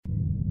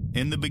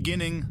In the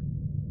beginning,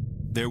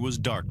 there was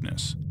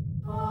darkness.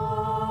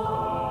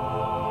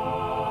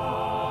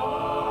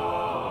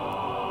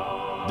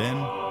 Then,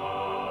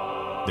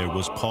 there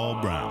was Paul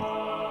Brown.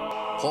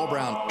 Paul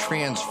Brown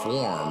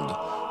transformed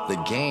the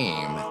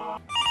game.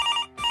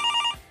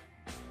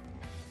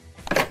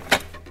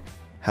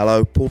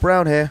 Hello, Paul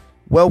Brown here.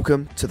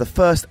 Welcome to the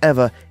first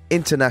ever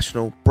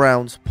International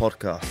Browns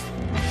podcast.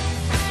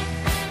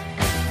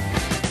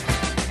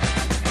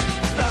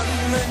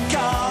 London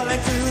calling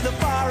to the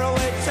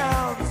faraway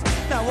towns.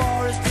 Now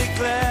war is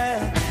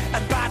declared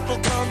and battle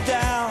come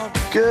down.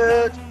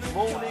 Good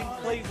morning,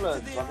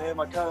 Cleveland. I'm here with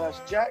my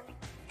co-host Jack.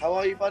 How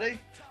are you, buddy?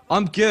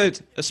 I'm good,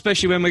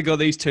 especially when we got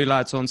these two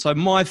lads on. So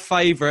my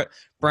favourite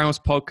Browns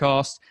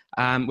podcast.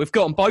 We've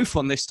got them both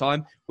on this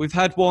time. We've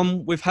had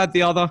one, we've had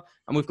the other,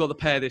 and we've got the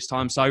pair this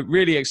time. So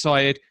really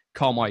excited.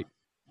 Can't wait.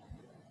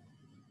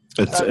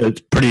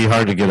 It's pretty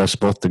hard to get us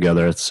both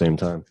together at the same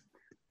time.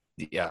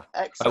 Yeah.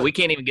 Excellent. We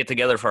can't even get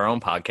together for our own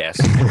podcast.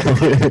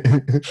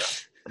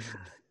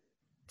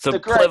 It's a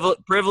Greg,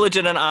 privilege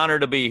and an honor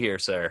to be here,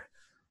 sir.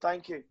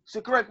 thank you.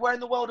 So, Greg, where in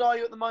the world are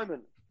you at the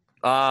moment?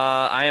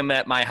 I am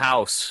at my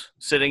house,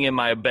 sitting in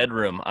my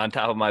bedroom on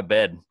top of my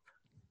bed.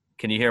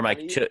 Can you hear my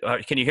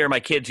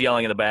kids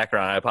yelling in the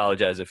background? I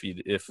apologize if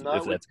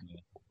that's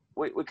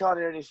We can't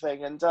hear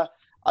anything. And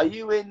are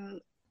you in?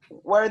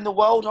 Where in the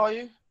world are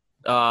you?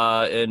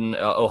 In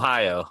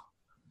Ohio,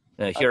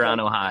 Huron,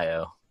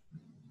 Ohio.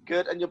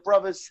 Good. And your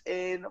brother's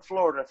in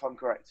Florida, if I'm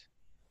correct.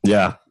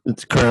 Yeah,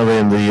 it's currently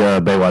in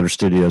the Baywater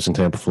Studios in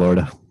Tampa,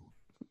 Florida.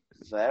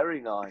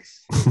 Very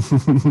nice.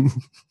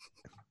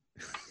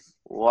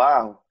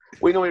 Wow.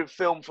 We normally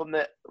film from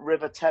the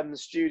River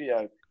Thames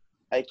studio,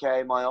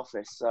 a.k.a. my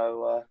office.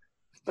 So,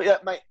 but yeah,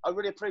 mate, I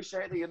really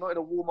appreciate that you're not in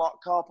a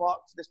Walmart car park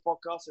for this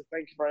podcast, so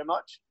thank you very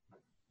much.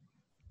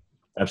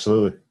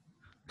 Absolutely.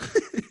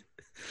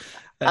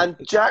 And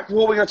Jack,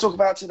 what are we going to talk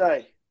about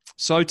today?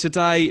 So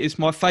today is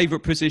my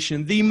favourite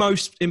position, the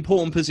most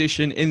important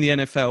position in the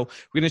NFL.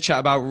 We're going to chat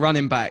about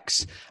running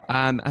backs,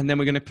 and then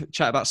we're going to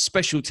chat about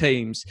special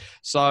teams.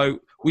 So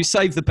we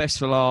saved the best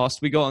for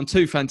last. We got on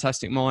two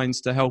fantastic minds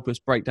to help us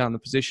break down the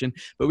position,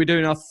 but we're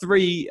doing our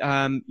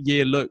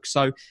 3-year look.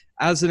 So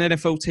as an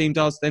NFL team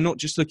does, they're not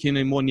just looking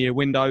in 1-year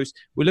windows.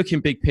 We're looking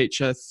big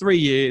picture, 3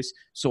 years,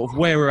 sort of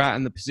where we're at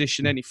in the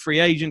position, any free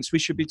agents we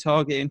should be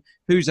targeting,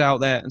 who's out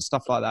there, and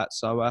stuff like that.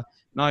 So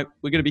no,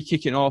 we're going to be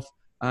kicking off.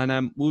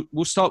 And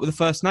we'll start with the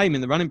first name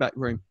in the running back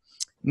room,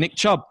 Nick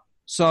Chubb.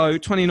 So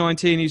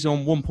 2019, he's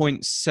on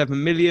 1.7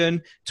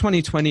 million.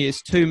 2020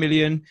 is 2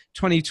 million.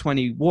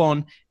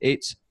 2021,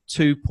 it's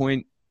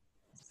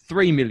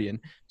 2.3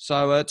 million.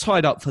 So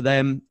tied up for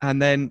them.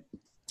 And then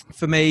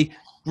for me,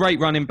 great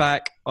running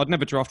back. I'd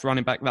never draft a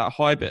running back that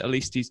high, but at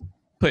least he's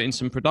put in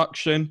some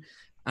production.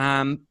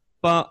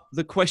 But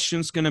the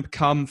question's going to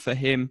come for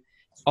him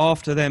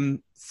after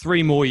them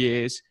 3 more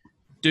years.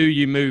 Do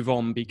you move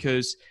on?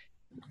 Because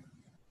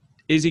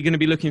is he going to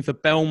be looking for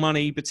Bell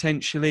money,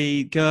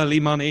 potentially, Gurley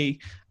money,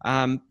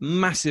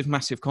 massive,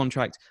 massive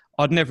contract?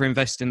 I'd never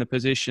invest in the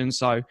position,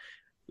 so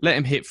let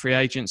him hit free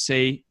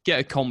agency,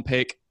 get a comp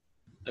pick,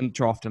 and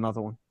draft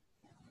another one.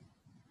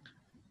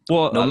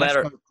 Well, No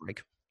matter.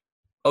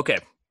 Okay.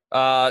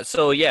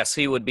 So, yes,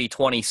 he would be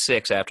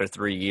 26 after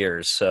 3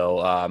 years.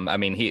 So,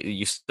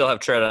 you still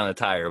have tread on the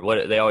tire.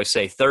 What they always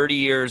say, 30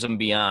 years and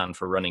beyond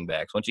for running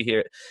backs. Once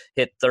you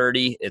hit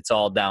 30, it's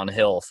all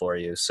downhill for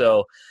you.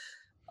 So,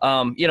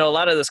 a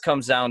lot of this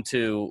comes down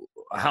to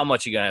how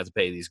much you're going to have to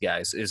pay these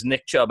guys. Is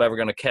Nick Chubb ever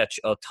going to catch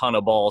a ton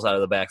of balls out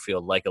of the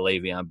backfield like a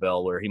Le'Veon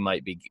Bell where he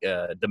might be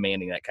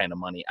demanding that kind of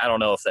money? I don't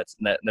know if that's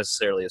not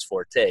necessarily his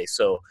forte.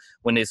 So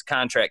when his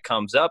contract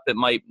comes up, it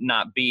might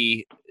not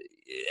be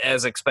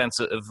as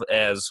expensive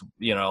as,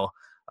 a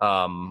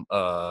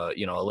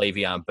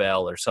Le'Veon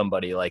Bell or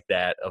somebody like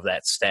that of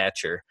that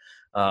stature.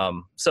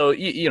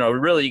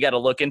 Really you got to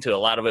look into a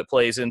lot of it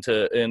plays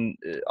into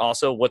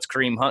also what's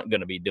Kareem Hunt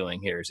going to be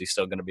doing here? Is he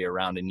still going to be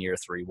around in year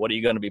 3? What are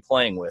you going to be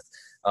playing with?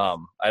 I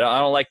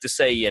don't like to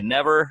say you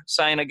never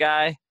sign a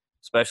guy,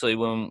 especially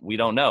when we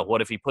don't know.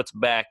 What if he puts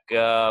back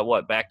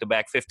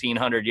back-to-back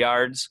 1,500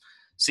 yards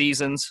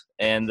seasons?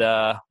 And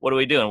what are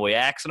we doing? We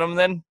axing him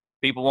then?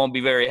 People won't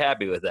be very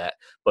happy with that.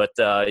 But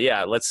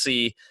let's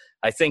see.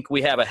 I think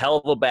we have a hell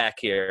of a back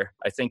here.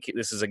 I think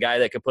this is a guy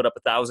that could put up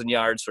 1,000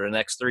 yards for the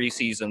next 3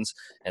 seasons,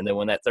 and then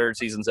when that third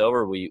season's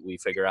over, we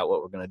figure out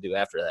what we're going to do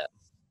after that.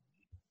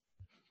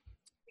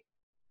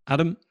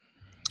 Adam?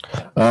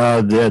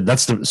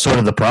 That's sort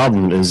of the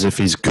problem is if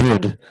he's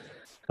good,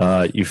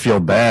 you feel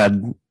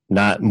bad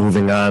not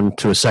moving on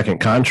to a second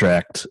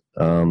contract.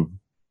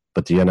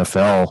 But the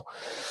NFL,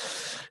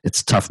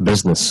 it's tough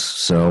business.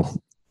 So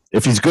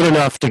if he's good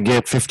enough to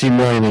get $15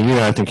 million a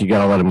year, I think you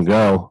got to let him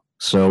go.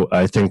 So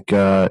I think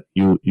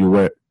you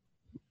wear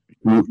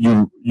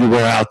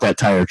out that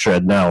tire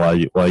tread now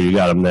while you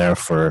got him there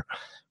for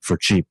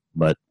cheap.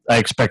 But I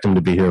expect him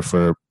to be here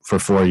for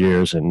 4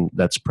 years, and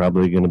that's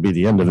probably going to be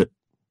the end of it.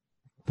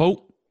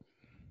 Paul?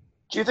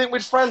 Do you think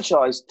we'd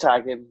franchise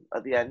tag him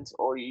at the end,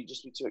 or you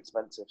just be too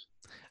expensive?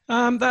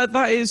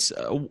 That is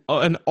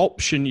an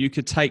option you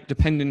could take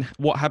depending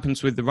what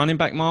happens with the running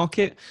back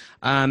market,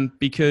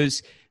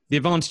 because the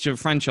advantage of a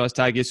franchise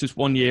tag is just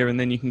 1 year and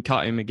then you can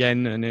cut him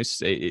again, and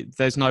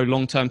there's no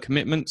long-term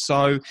commitment.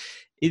 So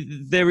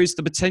there is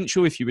the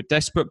potential if you were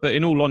desperate, but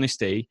in all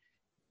honesty,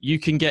 you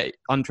can get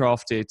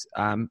undrafted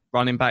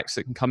running backs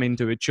that can come in,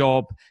 do a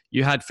job.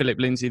 You had Philip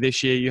Lindsay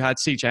this year. You had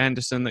CJ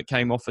Anderson that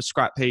came off a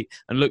scrap heap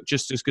and looked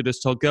just as good as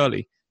Todd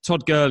Gurley.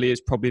 Todd Gurley is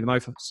probably the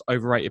most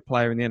overrated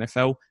player in the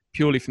NFL,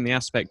 purely from the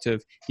aspect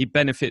of he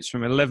benefits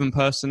from 11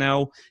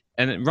 personnel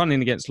and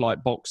running against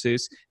light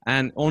boxes,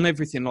 and on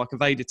everything like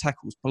evaded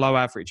tackles, below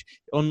average.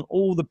 On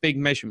all the big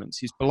measurements,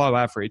 he's below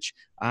average.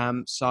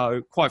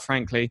 So quite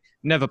frankly,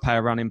 never pay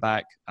a running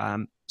back.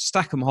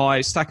 Stack them high,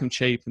 stack them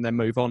cheap, and then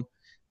move on.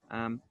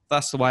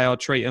 That's the way I'd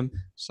treat him.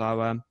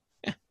 So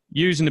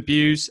use and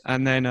abuse,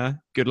 and then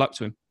good luck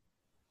to him.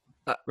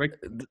 Greg?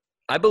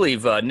 I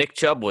believe Nick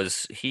Chubb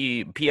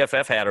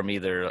PFF had him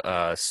either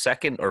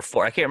second or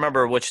fourth. I can't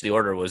remember which the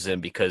order was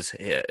in, because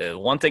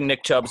one thing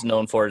Nick Chubb's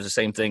known for is the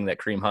same thing that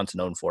Kareem Hunt's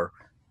known for,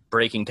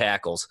 breaking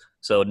tackles.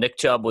 So Nick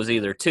Chubb was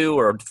either 2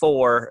 or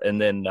 4,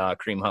 and then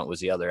Kareem Hunt was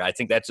the other. I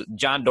think that's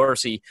John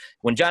Dorsey.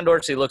 When John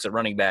Dorsey looks at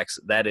running backs,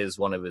 that is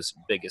one of his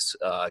biggest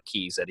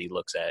keys that he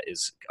looks at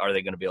is, are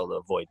they going to be able to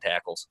avoid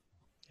tackles?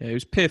 Yeah, he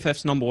was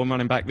PFF's number 1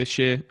 running back this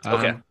year.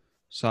 Okay.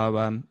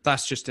 So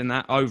that's just in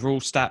that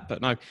overall stat.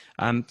 But no,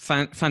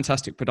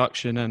 fantastic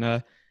production,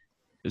 and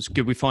it's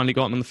good we finally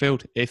got him on the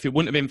field. If it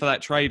wouldn't have been for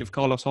that trade of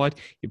Carlos Hyde,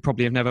 he'd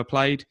probably have never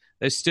played.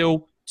 There's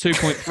still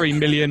 $2.3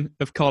 million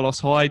of Carlos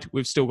Hyde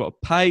we've still got to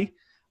pay.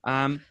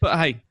 But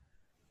hey,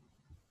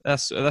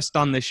 that's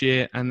done this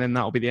year, and then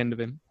that'll be the end of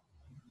him.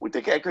 We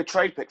did get a good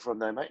trade pick from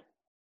there, mate.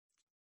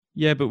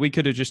 Yeah, but we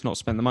could have just not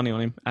spent the money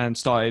on him and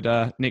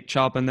started Nick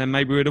Chubb, and then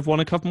maybe we'd have won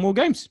a couple more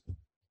games.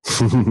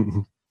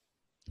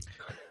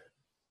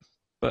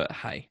 But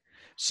hey,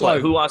 so well,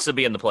 who wants to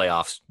be in the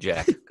playoffs,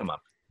 Jack? Come on.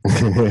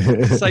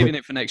 Saving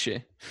it for next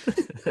year.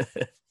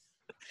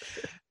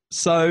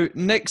 So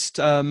next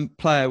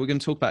player we're going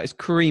to talk about is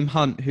Kareem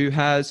Hunt, who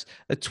has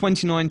a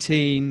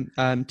 2019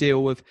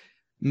 deal of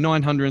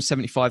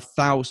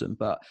 $975,000.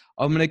 But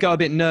I'm going to go a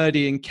bit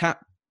nerdy and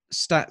cap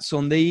stats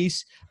on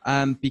these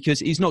because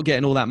he's not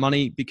getting all that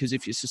money, because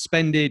if you're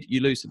suspended, you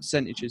lose the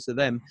percentages of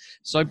them.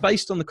 So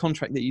based on the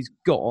contract that he's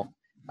got,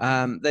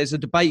 there's a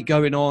debate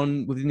going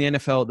on within the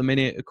NFL at the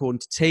minute, according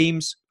to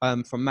teams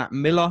from Matt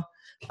Miller,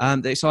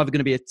 that it's either going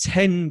to be a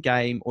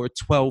 10-game or a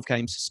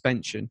 12-game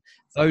suspension.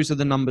 Those are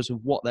the numbers of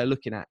what they're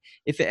looking at.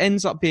 If it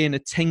ends up being a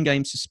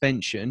 10-game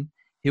suspension,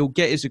 he'll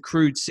get his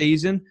accrued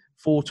season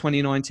for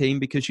 2019,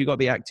 because you've got to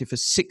be active for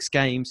 6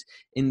 games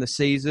in the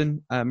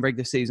season,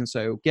 regular season,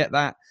 so he'll get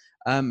that.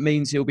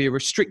 Means he'll be a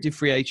restricted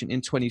free agent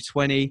in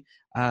 2020,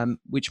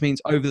 which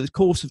means over the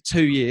course of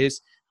 2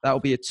 years, that will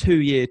be a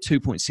 2-year,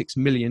 $2.6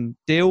 million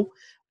deal.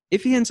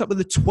 If he ends up with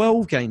a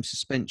 12-game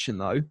suspension,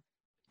 though,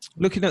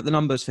 looking at the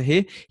numbers for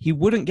here, he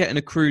wouldn't get an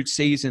accrued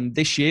season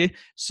this year,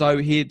 so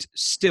he'd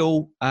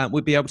still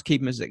would be able to keep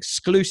him as an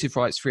exclusive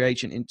rights free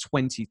agent in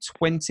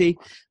 2020,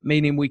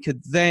 meaning we could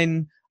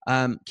then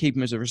keep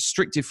him as a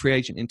restricted free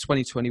agent in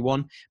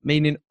 2021,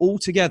 meaning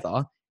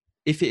altogether,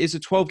 if it is a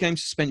 12-game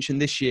suspension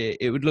this year,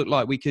 it would look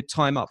like we could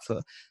tie him up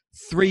for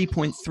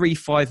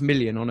 $3.35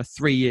 million on a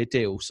 3-year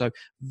deal. So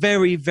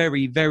very,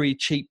 very, very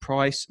cheap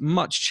price,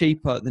 much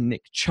cheaper than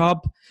Nick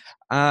Chubb.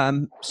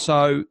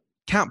 So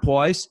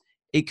cap-wise,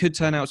 it could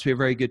turn out to be a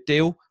very good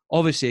deal.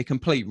 Obviously, a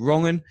complete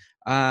wrong-un,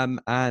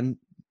 and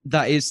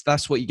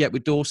that's what you get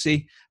with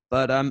Dorsey.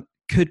 But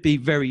could be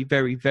very,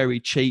 very, very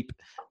cheap.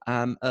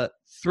 A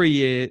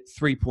 3-year,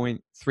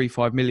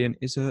 $3.35 million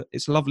is a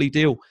lovely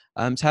deal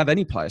to have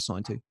any player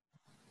signed to.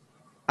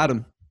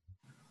 Adam.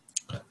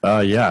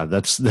 Yeah,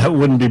 that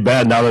wouldn't be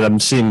bad. Now that I'm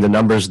seeing the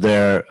numbers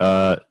there,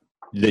 that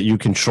you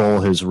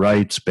control his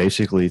rights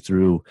basically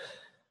through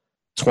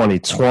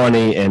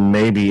 2020 and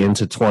maybe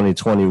into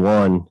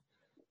 2021.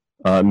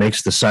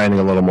 Makes the signing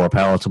a little more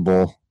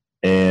palatable.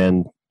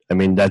 And, I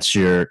mean, that's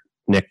your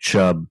Nick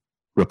Chubb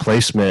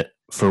replacement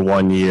for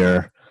 1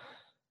 year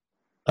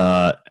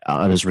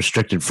on his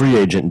restricted free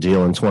agent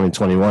deal in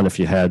 2021 if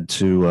you had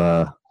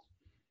to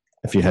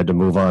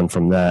move on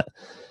from that.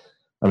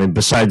 I mean,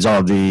 besides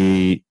all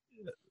the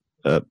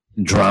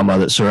drama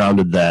that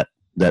surrounded that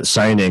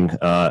signing,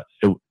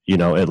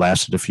 it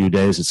lasted a few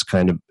days. It's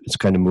kind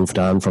of moved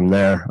on from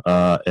there.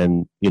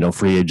 And,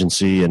 free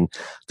agency and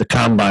the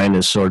combine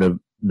is sort of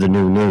the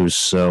new news.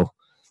 So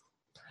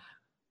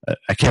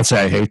I can't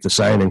say I hate the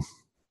signing.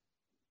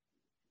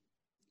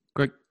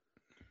 Greg?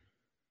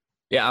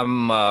 Yeah,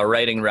 I'm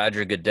writing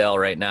Roger Goodell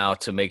right now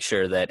to make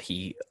sure that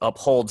he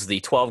upholds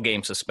the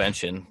 12-game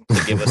suspension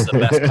to give us the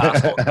best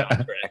possible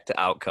contract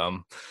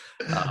outcome,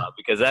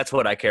 because that's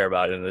what I care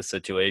about in this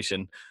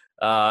situation.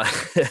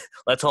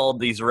 Let's hold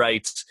these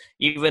rights.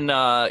 Even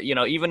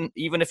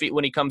if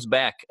when he comes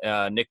back,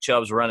 Nick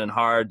Chubb's running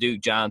hard,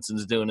 Duke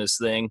Johnson's doing his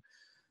thing.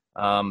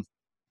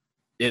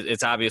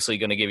 It's obviously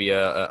going to give you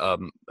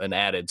an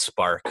added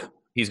spark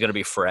He's going to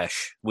be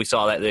fresh. We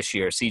saw that this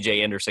year.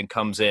 C.J. Anderson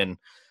comes in,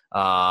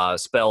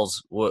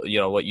 spells what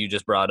you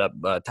just brought up,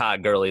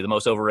 Todd Gurley, the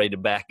most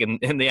overrated back in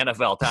the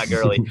NFL, Todd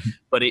Gurley.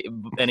 But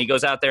he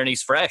goes out there and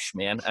he's fresh,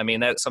 man. I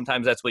mean,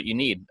 sometimes that's what you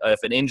need.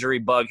 If an injury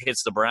bug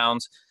hits the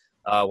Browns,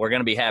 we're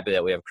going to be happy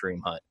that we have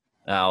Kareem Hunt.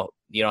 Now,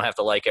 you don't have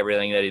to like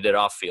everything that he did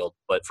off field,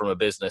 but from a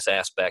business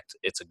aspect,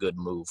 it's a good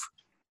move.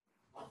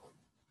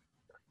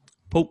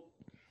 Paul?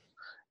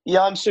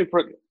 Yeah, I'm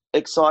super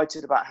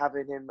excited about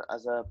having him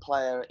as a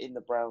player in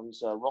the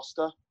Browns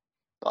roster.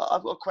 But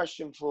I've got a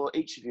question for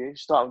each of you,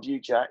 starting with you,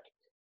 Jack.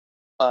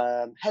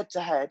 Head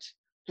to head,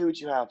 who would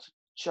you have,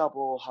 Chubb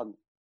or Hunt?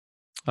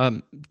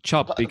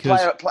 Chubb,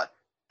 because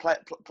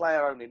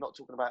player only, not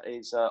talking about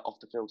his off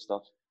the field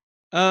stuff.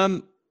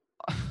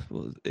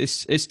 Well,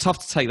 it's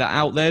tough to take that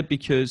out there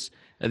because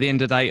at the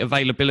end of the day,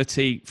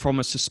 availability from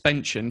a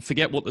suspension,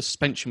 forget what the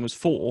suspension was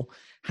for,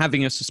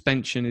 having a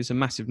suspension is a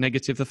massive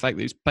negative. The fact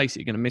that he's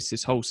basically going to miss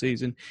this whole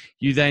season,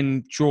 you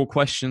then draw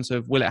questions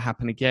of, will it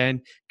happen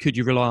again? Could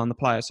you rely on the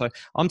player? So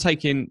I'm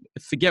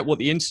forget what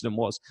the incident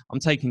was, I'm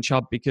taking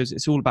Chubb because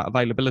it's all about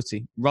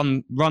availability.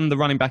 Run the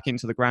running back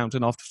into the ground,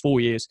 and after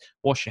 4 years,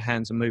 wash your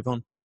hands and move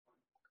on.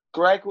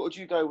 Greg, what would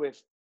you go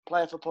with,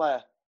 player for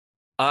player?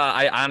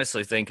 I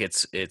honestly think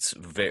it's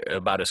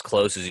about as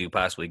close as you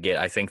possibly get.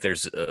 I think they're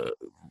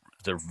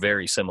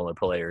very similar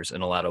players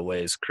in a lot of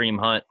ways. Kareem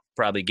Hunt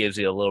probably gives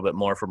you a little bit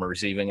more from a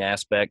receiving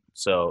aspect.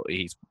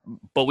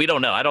 But we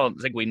don't know. I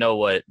don't think we know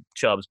what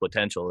Chubb's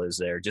potential is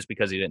there. Just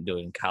because he didn't do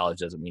it in college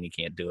doesn't mean he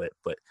can't do it.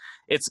 But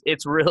it's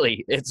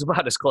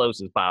about as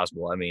close as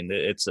possible. I mean,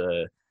 it's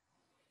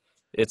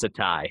a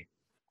tie.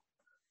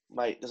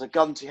 Mate, there's a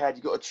gun to your head.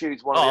 You've got to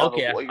choose one or the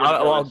okay. other. What are you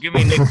gonna go with? Give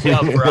me Nick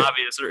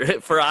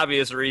Chubb for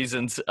obvious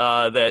reasons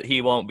that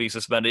he won't be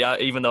suspended,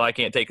 even though I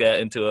can't take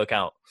that into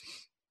account.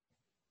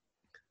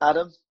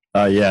 Adam?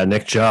 Yeah,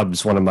 Nick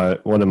Chubb's one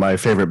of my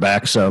favorite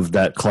backs of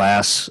that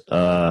class.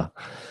 I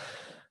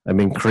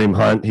mean, Kareem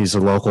Hunt, he's a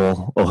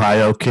local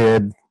Ohio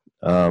kid.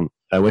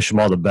 I wish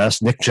him all the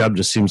best. Nick Chubb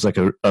just seems like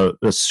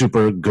a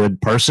super good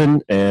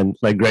person, and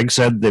like Greg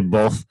said, they're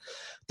both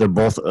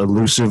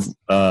elusive,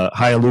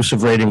 high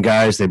elusive rating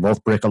guys. They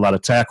both break a lot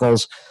of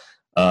tackles.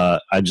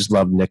 I just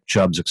love Nick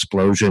Chubb's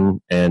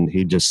explosion, and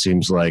he just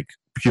seems like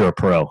pure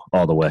pro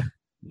all the way.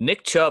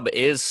 Nick Chubb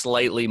is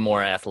slightly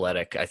more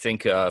athletic. I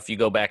think if you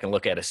go back and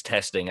look at his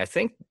testing, I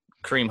think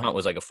Kareem Hunt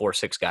was like a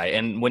 4.6 guy.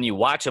 And when you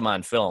watch him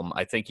on film,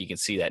 I think you can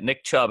see that.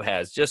 Nick Chubb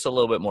has just a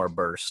little bit more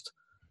burst.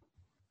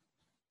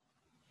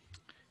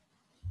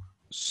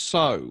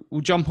 So we'll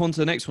jump on to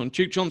the next one.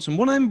 Duke Johnson,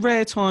 one of them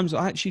rare times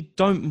I actually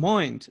don't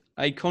mind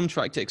a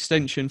contract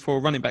extension for a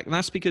running back. And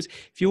that's because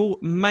if you're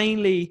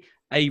mainly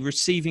a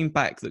receiving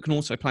back that can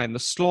also play in the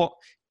slot,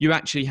 you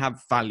actually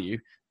have value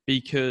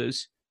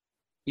because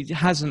he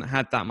hasn't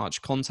had that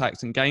much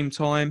contact and game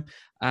time.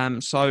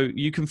 So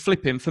you can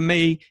flip him. For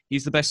me,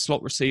 he's the best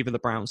slot receiver the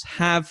Browns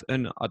have,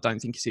 and I don't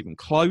think it's even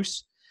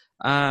close.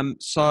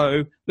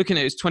 So looking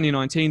at his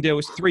 2019 deal,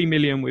 it's $3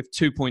 million with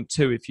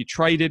 2.2 if you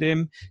traded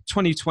him.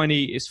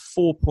 2020 is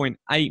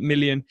 $4.8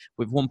 million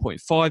with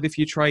 1.5 if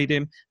you trade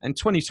him, and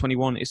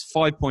 2021 is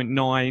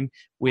 5.9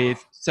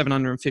 with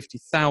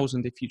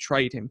 750,000 if you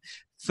trade him.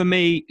 For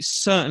me,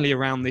 certainly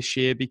around this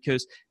year,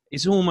 because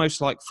it's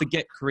almost like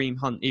forget Kareem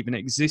Hunt even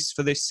exists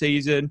for this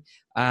season.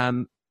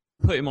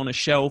 Put him on a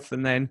shelf,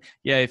 and then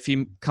if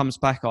he comes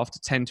back after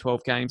 10,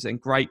 12 games, then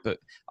great. But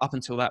up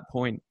until that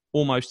point,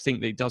 almost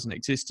think that he doesn't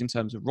exist in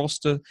terms of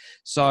roster.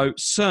 So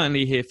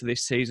certainly here for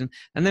this season.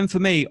 And then for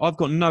me, I've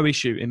got no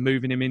issue in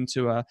moving him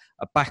into a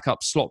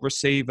backup slot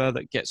receiver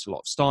that gets a lot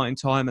of starting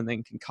time and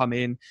then can come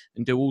in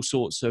and do all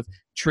sorts of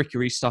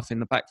trickery stuff in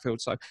the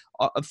backfield. So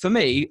for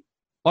me,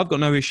 I've got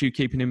no issue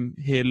keeping him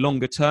here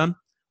longer term.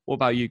 What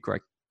about you,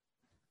 Greg?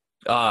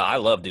 I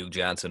love Duke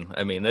Johnson.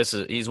 I mean,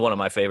 he's one of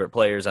my favorite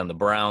players on the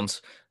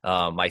Browns.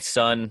 My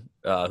son,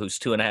 who's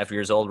 2.5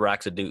 years old,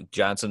 rocks a Duke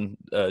Johnson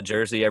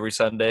jersey every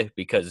Sunday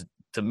because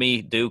to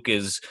me, Duke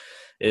is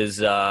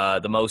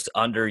the most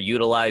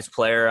underutilized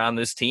player on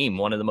this team,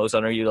 one of the most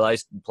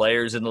underutilized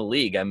players in the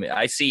league. I mean,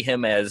 I see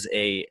him as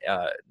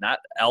not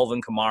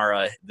Alvin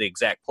Kamara, the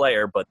exact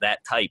player, but that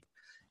type.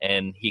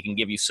 And he can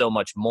give you so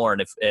much more.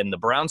 And the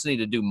Browns need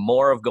to do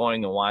more of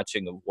going and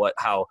watching of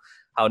how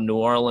New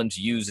Orleans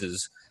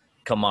uses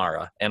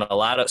Kamara, and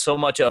so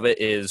much of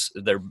it is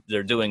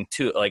they're doing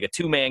a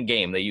two-man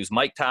game. They use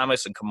Mike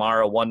Thomas and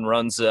Kamara. One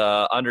runs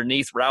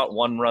underneath route,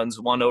 one runs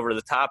one over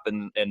the top,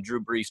 and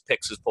Drew Brees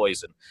picks his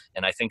poison.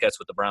 And I think that's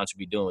what the Browns should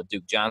be doing with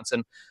Duke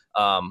Johnson.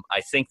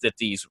 I think that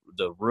the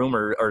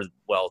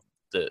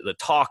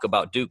talk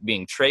about Duke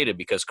being traded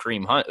because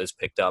Kareem Hunt is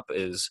picked up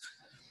is.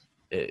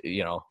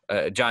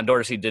 John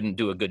Dorsey didn't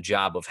do a good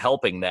job of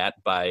helping that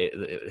by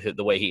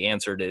the way he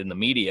answered it in the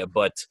media,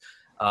 but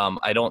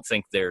I don't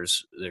think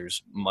there's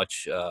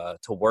much to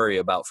worry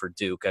about for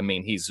Duke. I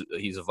mean, he's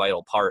a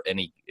vital part,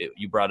 and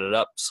you brought it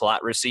up,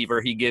 slot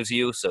receiver he gives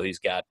you, so he's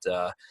got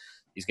a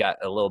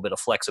little bit of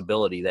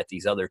flexibility that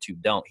these other two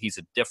don't. He's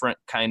a different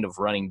kind of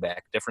running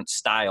back, different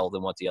style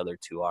than what the other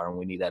two are, and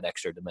we need that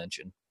extra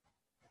dimension.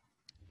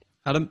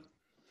 Adam?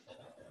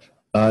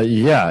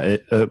 Probably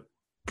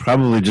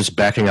just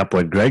backing up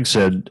what Greg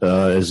said,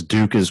 as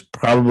Duke is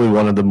probably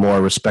one of the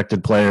more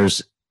respected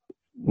players,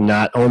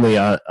 not only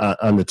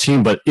on the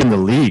team, but in the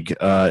league.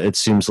 It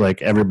seems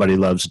like everybody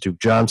loves Duke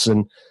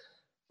Johnson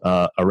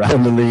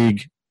around the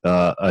league.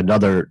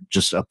 Another,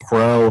 just a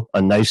pro,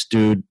 a nice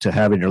dude to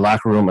have in your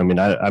locker room. I mean,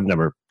 I've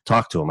never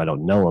talked to him. I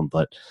don't know him,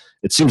 but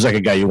it seems like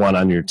a guy you want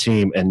on your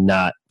team and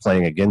not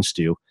playing against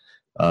you.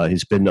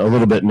 He's been a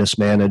little bit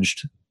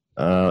mismanaged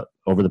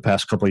over the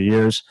past couple of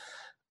years.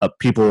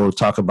 People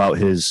talk about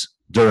his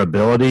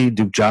durability.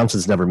 Duke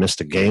Johnson's never missed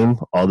a game,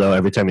 although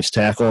every time he's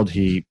tackled,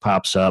 he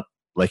pops up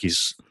like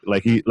he's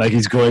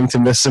going to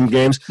miss some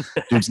games.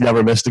 Duke's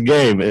never missed a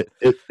game.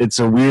 It's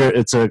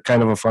a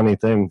kind of a funny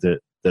thing that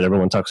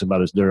everyone talks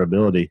about his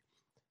durability,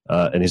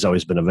 and he's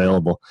always been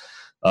available.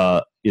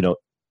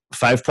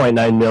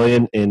 $5.9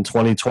 million in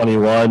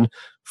 2021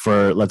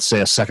 for, let's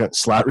say, a second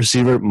slot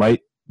receiver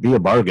might be a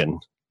bargain.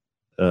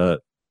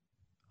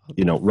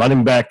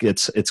 Running back,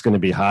 it's going to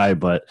be high,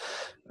 but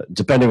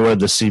depending where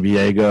the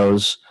CBA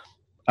goes,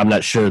 I'm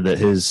not sure that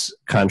his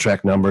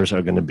contract numbers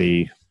are going to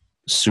be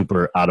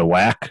super out of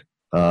whack.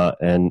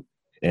 And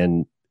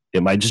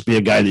it might just be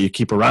a guy that you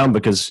keep around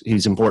because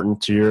he's important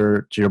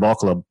to your ball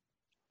club.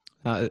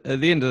 At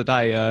the end of the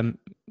day,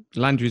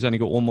 Landry's only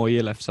got one more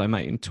year left. So,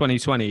 mate, in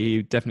 2020,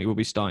 he definitely will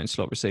be starting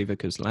slot receiver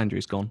because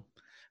Landry's gone.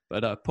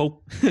 But,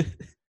 Paul?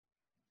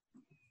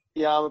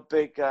 Yeah, I'm a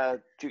big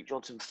Duke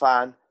Johnson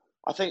fan.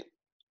 I think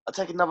I'll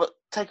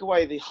take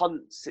away the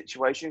Hunt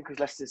situation because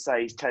let's just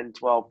say he's 10,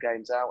 12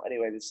 games out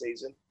anyway this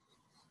season.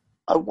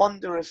 I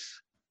wonder if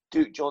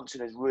Duke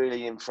Johnson is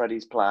really in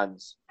Freddie's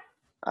plans.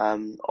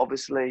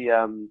 Obviously,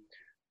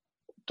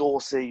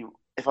 Dorsey,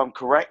 if I'm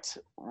correct,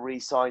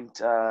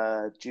 re-signed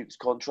Duke's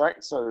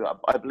contract, so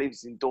I believe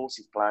it's in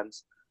Dorsey's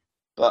plans.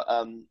 But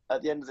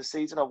at the end of the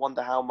season, I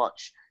wonder how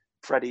much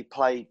Freddie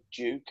played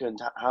Duke and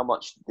how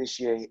much this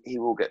year he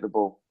will get the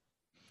ball.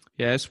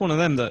 Yeah, it's one of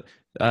them that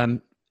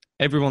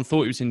everyone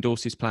thought he was in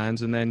Dorsey's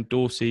plans, and then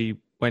Dorsey,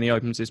 when he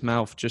opens his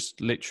mouth,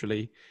 just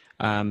literally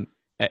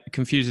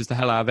confuses the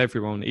hell out of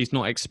everyone. He's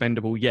not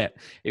expendable yet.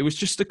 It was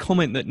just a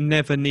comment that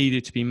never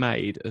needed to be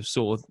made,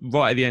 sort of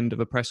right at the end of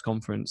a press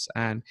conference,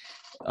 and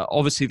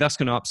obviously that's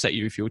going to upset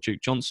you if you're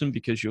Duke Johnson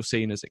because you're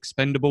seen as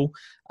expendable,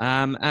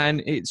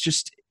 and it's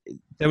just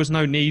there was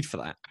no need for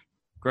that.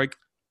 Greg?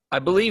 I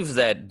believe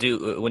that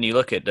when you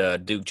look at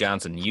Duke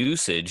Johnson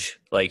usage,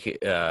 like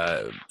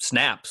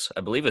snaps,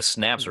 I believe his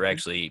snaps are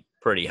actually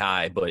pretty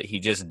high, but he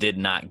just did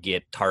not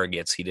get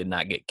targets. He did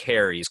not get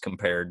carries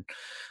compared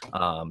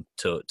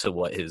to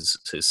what his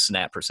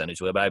snap percentage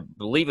was. But I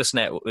believe a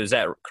snap, is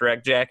that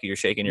correct, Jack? You're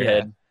shaking your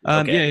head?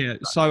 Okay. Yeah.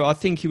 So I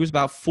think he was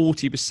about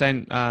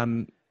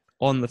 40%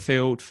 on the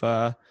field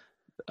for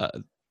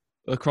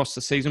across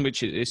the season,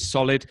 which is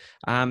solid.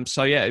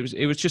 So yeah,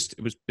 it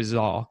was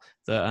bizarre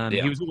that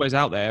he was always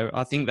out there.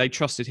 I think they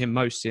trusted him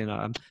most in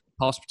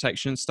pass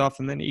protection stuff,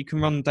 and then he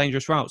can run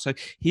dangerous routes. So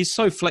he's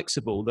so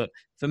flexible that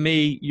for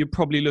me, you're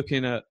probably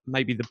looking at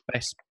maybe the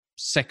best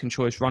second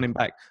choice running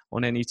back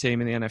on any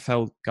team in the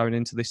NFL going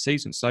into this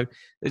season. So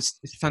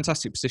it's a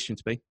fantastic position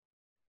to be.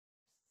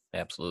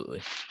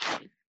 Absolutely.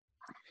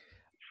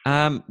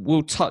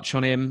 We'll touch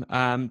on him.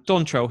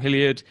 Dontrell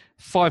Hilliard,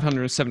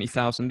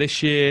 $570,000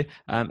 this year,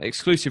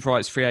 exclusive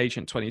rights free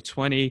agent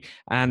 2020,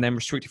 and then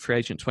restricted free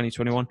agent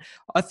 2021.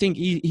 I think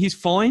he's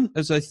fine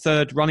as a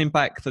third running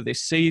back for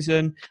this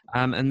season.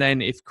 And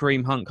then if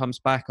Kareem Hunt comes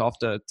back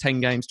after 10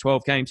 games,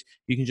 12 games,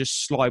 you can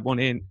just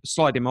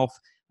slide him off,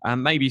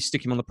 and maybe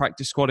stick him on the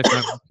practice squad if no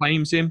one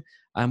claims him.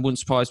 Wouldn't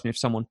surprise me if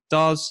someone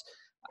does.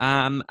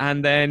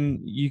 And then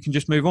you can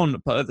just move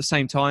on. But at the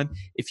same time,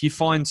 if you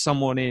find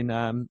someone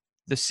in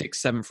the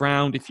 6th, 7th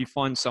round, if you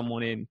find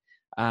someone in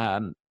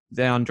the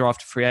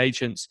undrafted free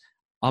agents,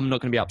 I'm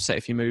not going to be upset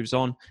if he moves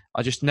on.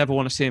 I just never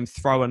want to see him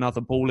throw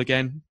another ball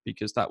again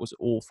because that was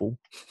awful.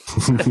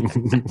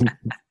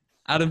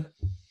 Adam?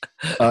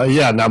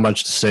 Not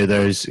much to say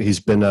there. He's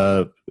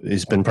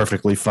been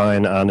perfectly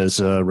fine on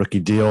his rookie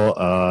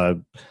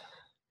deal.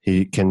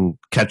 He can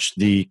catch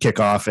the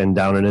kickoff and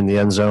down it in the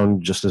end zone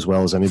just as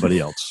well as anybody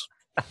else.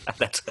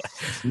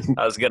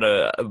 I was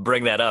gonna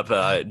bring that up.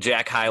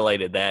 Jack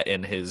highlighted that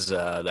in his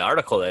the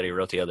article that he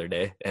wrote the other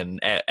day, and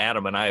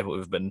Adam and I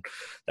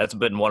that's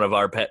been one of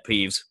our pet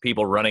peeves: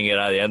 people running it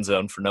out of the end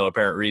zone for no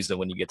apparent reason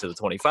when you get to the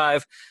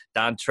 25.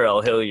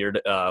 Dontrell Hilliard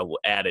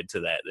added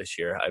to that this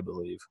year, I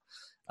believe.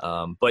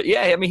 But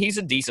yeah, I mean, he's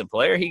a decent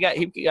player. He got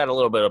a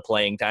little bit of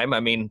playing time. I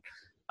mean,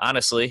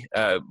 honestly,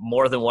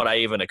 more than what I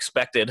even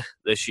expected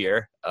this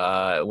year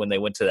when they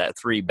went to that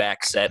 3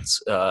 back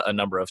sets a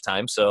number of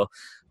times. So.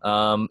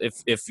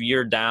 If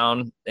you're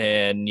down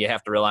and you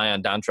have to rely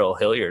on Dontrell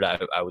Hilliard,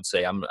 I would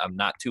say I'm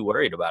not too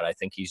worried about it. I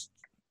think he's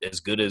as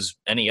good as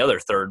any other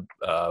third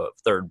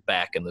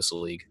back in this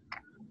league.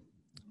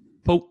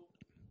 Paul?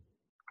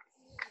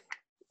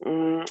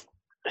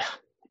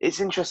 It's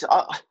interesting.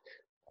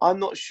 I'm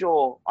not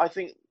sure. I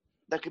think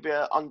there could be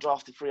an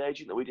undrafted free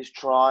agent that we just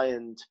try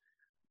and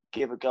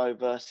give a go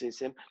versus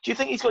him. Do you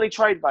think he's got any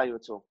trade value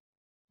at all?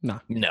 No.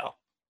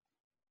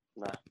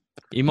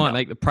 He might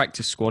make the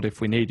practice squad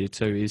if we needed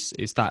to.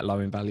 Is that low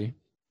in value?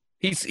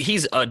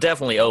 He's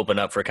definitely open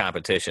up for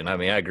competition. I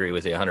mean, I agree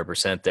with you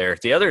 100% there.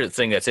 The other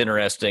thing that's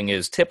interesting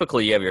is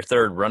typically you have your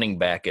third running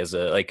back as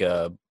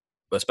a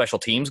special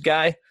teams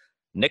guy.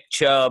 Nick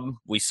Chubb,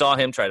 we saw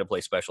him try to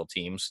play special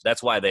teams.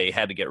 That's why they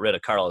had to get rid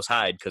of Carlos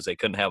Hyde, because they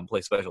couldn't have him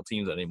play special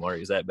teams anymore.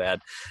 He's that bad.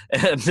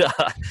 And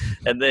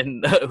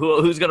then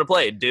who's going to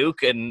play?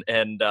 Duke and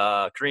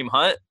Kareem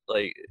Hunt?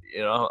 Like,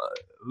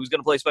 who's going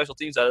to play special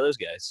teams out of those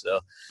guys? So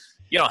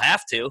you don't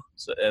have to,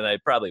 and I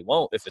probably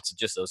won't if it's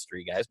just those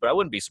three guys. But I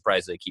wouldn't be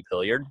surprised if they keep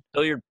Hilliard.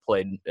 Hilliard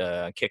played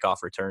kickoff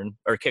return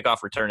and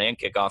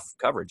kickoff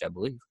coverage, I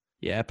believe.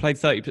 Yeah, played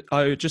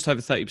just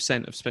over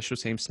 30% of special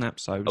team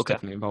snaps, so was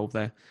definitely involved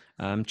there.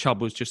 Chubb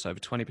was just over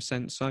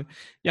 20%. So,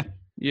 yeah,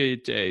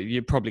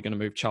 you're probably going to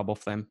move Chubb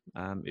off them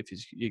if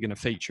you're going to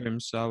feature him.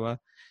 So,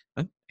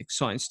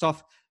 exciting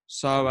stuff.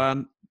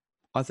 So,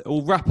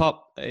 we'll wrap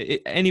up.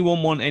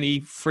 Anyone want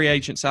any free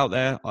agents out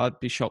there? I'd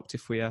be shocked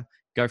if we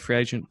go free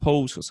agent.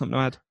 Paul's got something to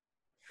add?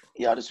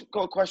 Yeah, I just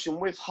got a question.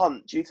 With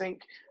Hunt, do you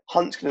think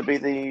Hunt's going to be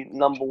the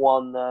number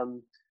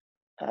one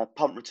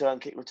punt return,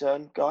 kick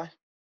return guy?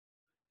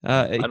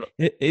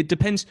 It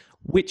depends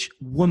which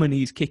woman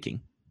he's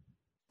kicking.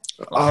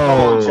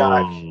 Oh,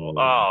 Jack.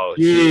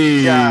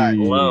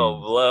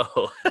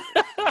 Blow.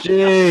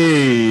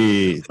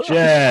 Gee,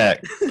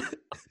 Jack.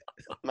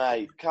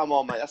 Mate, come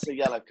on, mate. That's a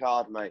yellow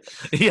card, mate.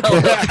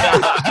 Yellow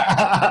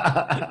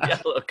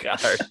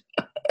card.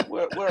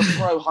 We're a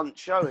pro Hunt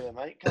show here,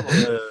 mate. Come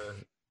on.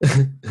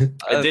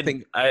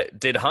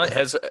 Did Hunt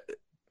has?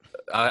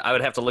 I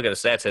would have to look at the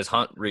stats. Has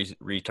Hunt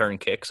return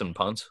kicks and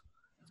punts?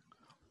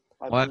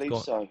 I believe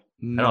so.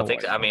 I don't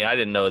think so. I mean, I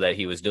didn't know that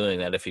he was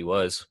doing that if he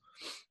was.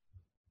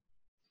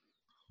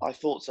 I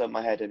thought so in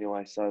my head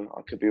anyway, so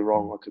I could be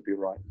wrong, I could be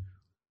right.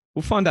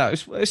 We'll find out.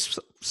 It's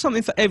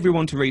something for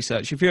everyone to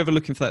research. If you're ever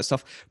looking for that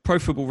stuff, Pro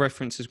Football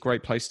Reference is a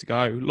great place to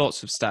go.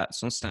 Lots of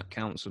stats on snap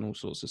counts and all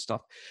sorts of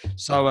stuff.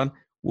 So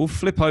we'll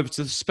flip over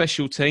to the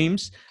special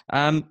teams.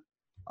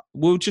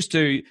 We'll just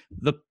do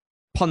the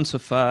punter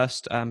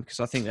first, because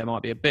I think there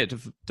might be a bit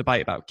of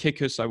debate about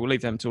kickers, so we'll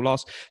leave them till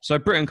last. So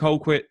Britton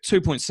Colquitt,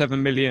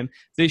 2.7 million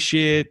this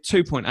year,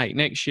 2.8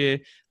 next year,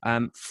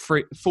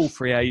 full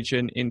free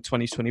agent in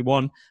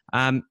 2021.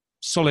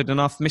 Solid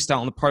enough, missed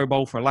out on the Pro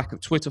Bowl for a lack of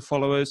Twitter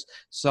followers,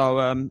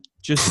 so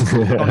just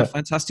done a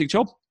fantastic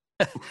job.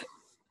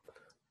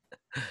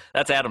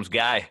 That's Adam's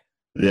guy.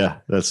 Yeah,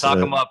 that's talk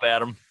him up,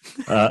 Adam.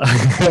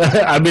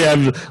 I mean, I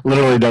have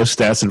literally no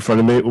stats in front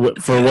of me.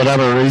 For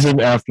whatever reason,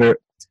 after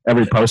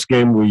every post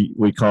game,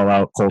 we call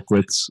out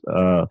Colquitt's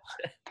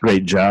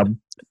great job.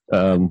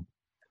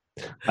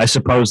 I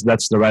suppose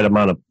that's the right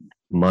amount of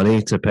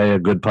money to pay a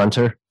good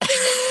punter.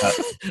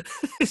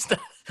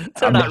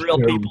 They're not real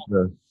people.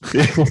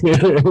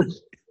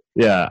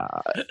 Yeah,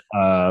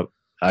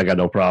 I got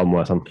no problem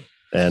with him,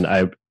 and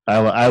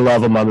I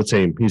love him on the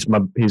team. He's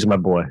my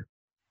boy.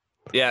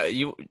 Yeah,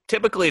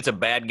 typically it's a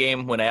bad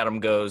game when Adam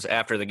goes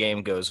after the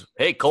game goes,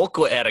 "Hey,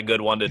 Colquitt had a good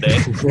one today."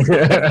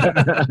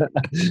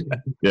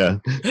 Yeah,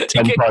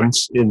 10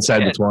 punts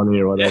inside the 20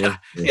 or whatever.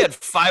 Yeah. He had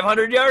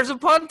 500 yards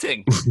of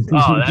punting.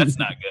 Oh, that's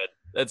not good.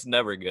 That's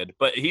never good.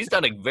 But he's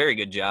done a very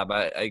good job.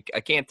 I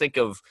can't think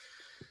of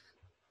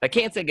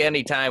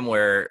any time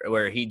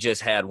where he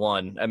just had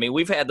one. I mean,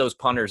 we've had those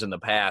punters in the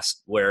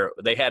past where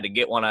they had to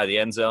get one out of the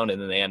end zone and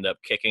then they end up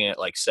kicking it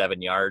like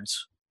 7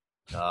 yards.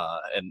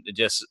 And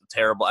just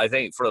terrible. I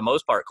think for the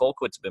most part,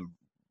 Colquitt's been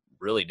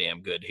really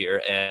damn good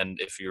here. And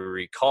if you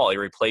recall, he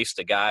replaced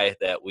a guy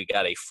that we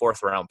got a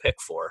 4th round pick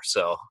for.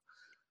 So,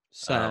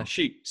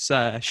 Sashi.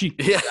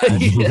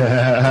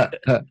 Yeah.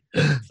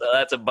 So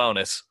that's a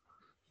bonus.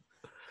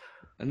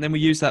 And then we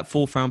use that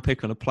 4th round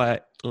pick on a player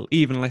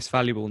even less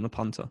valuable than the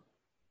punter.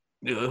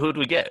 Who'd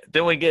we get?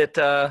 Then we get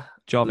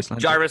Jarvis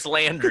Landry. Jarvis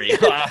Landry.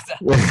 I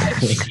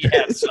think he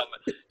had some.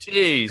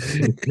 Jeez.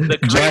 The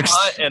Kareem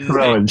Hunt and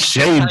throwing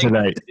shade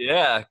tonight.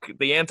 Yeah,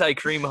 the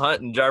anti-Kareem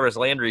Hunt and Jarvis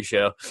Landry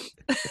show.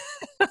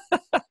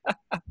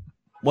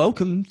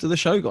 Welcome to the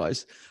show,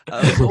 guys.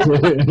 I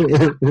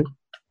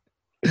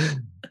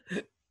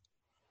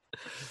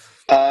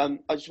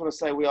just want to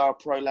say we are a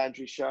pro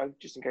Landry show,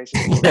 just in case.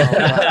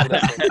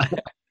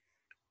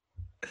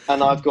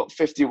 And I've got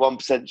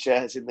 51%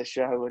 shares in the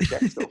show, and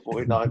Jack's got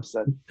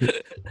 49%.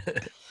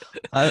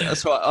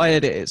 That's right. I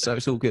edit it, so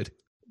it's all good.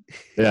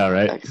 Yeah,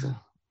 right. Excellent.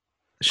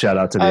 Shout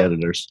out to the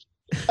editors.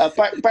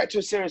 Back to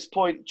a serious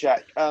point,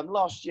 Jack.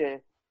 Last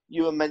year,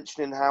 you were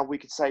mentioning how we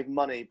could save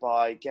money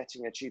by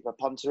getting a cheaper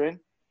punter in.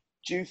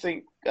 Do you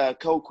think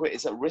Colquitt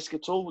is at risk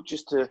at all,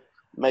 just to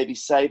maybe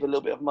save a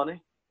little bit of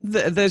money?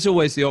 There's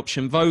always the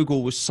option.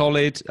 Vogel was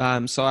solid,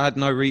 so I had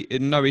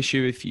no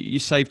issue if you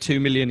save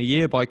 $2 million a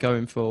year by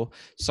going for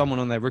someone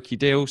on their rookie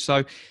deal.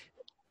 So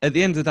at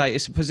the end of the day,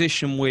 it's a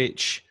position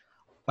which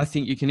I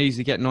think you can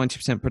easily get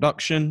 90%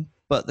 production.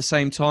 But at the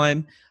same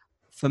time,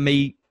 for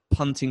me,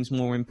 punting's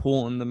more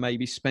important than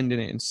maybe spending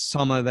it in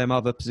some of them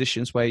other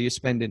positions where you're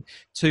spending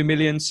 2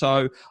 million.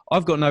 So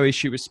I've got no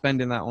issue with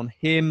spending that on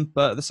him.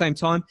 But at the same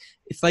time,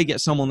 if they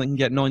get someone that can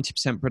get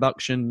 90%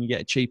 production, you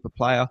get a cheaper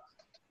player,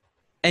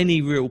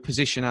 any real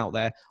position out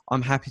there,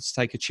 I'm happy to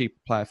take a cheaper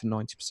player for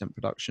 90%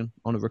 production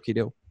on a rookie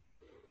deal.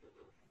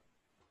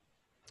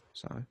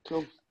 So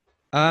Cool.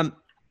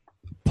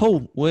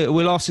 Paul,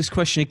 we'll ask this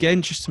question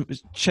again just to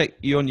check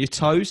you on your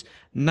toes.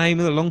 Name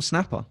of the long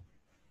snapper.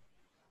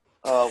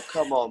 Oh,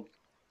 come on.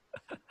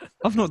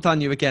 I've not done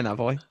you again, have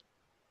I?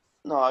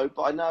 No,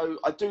 but I know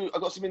I do. I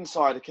got some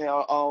inside. Okay,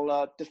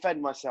 I'll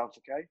defend myself.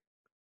 Okay.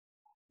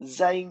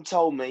 Zane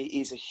told me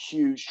he's a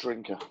huge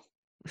drinker.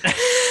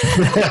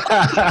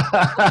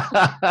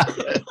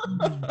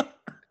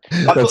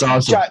 That's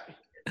awesome.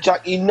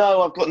 Jack, you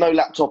know I've got no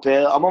laptop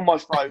here. I'm on my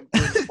phone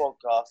doing the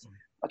podcast.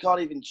 I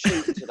can't even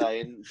shoot today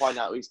and find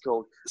out who he's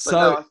called. But So,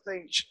 no, I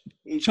think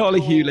he's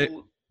Charlie called Hewlett.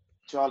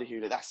 Charlie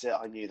Hewlett. That's it.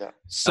 I knew that.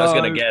 So, I was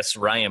going to guess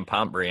Ryan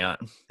Pontbriand.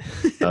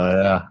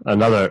 Yeah,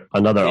 another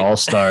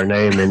all-star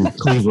name in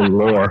Cleveland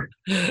lore.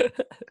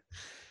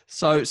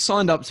 So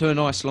signed up to a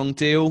nice long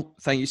deal.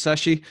 Thank you,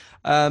 Sashi.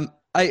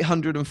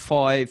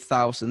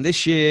 805,000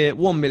 this year,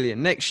 1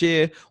 million next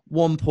year,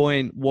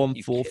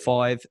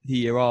 1.145 the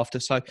year after.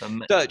 So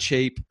dirt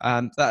cheap.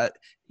 That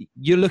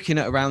you're looking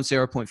at around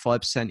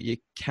 0.5% of your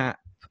cap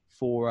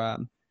for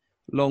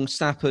long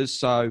snappers.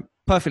 So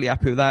perfectly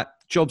happy with that.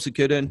 Job's a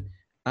good one.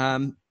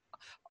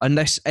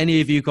 Unless any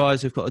of you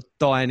guys have got a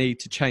dire need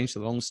to change the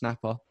long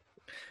snapper.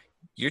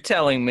 You're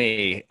telling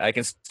me I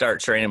can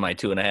start training my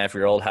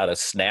 2.5-year-old how to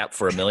snap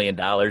for $1 million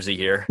a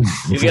year?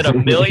 You get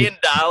 $1 million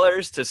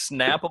to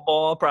snap a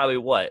ball, probably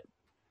what?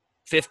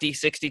 50,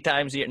 60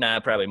 times a year? Nah,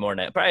 probably more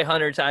than that. Probably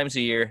 100 times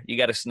a year. You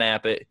got to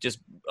snap it. Just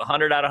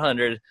 100 out of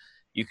 100,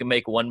 you can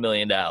make $1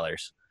 million.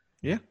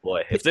 Yeah.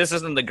 Boy, if this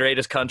isn't the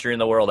greatest country in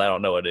the world, I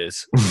don't know what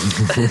is.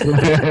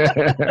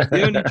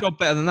 The only job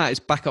better than that is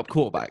backup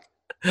quarterback.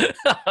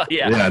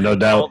 Yeah, no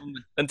doubt.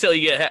 Until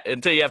you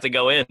have to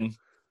go in.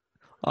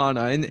 Oh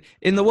no!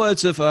 In the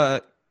words of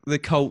the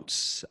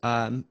Colts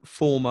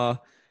former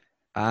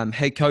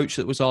head coach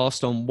that was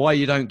asked on why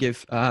you don't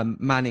give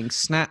Manning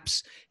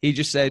snaps, he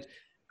just said,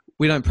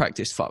 "We don't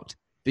practice fucked."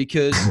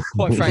 Because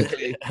quite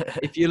frankly,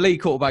 if your lead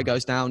quarterback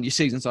goes down, your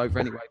season's over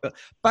anyway. But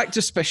back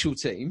to special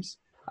teams.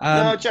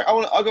 No, Jack,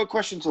 I've got a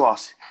question to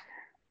ask.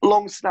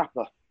 Long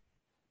snapper.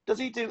 Does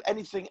he do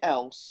anything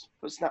else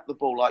but snap the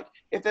ball? Like,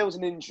 if there was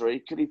an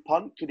injury, could he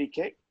punt? Could he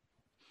kick?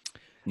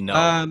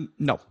 No.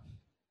 No.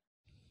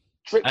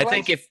 Trick I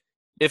plays? think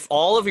if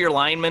all of your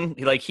linemen,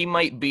 like he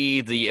might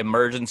be the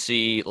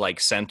emergency like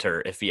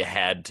center if you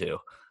had to.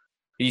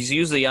 He's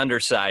usually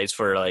undersized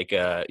for like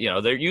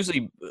they're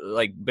usually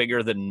like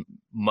bigger than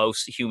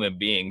most human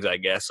beings, I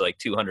guess, like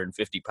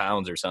 250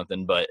 pounds or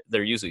something, but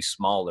they're usually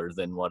smaller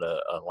than what a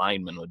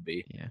lineman would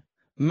be. Yeah.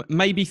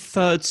 Maybe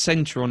third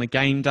center on a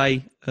game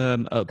day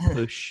at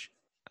push.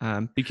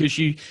 Because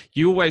you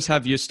always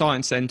have your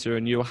starting center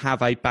and you'll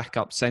have a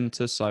backup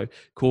center. So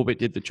Corbett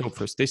did the job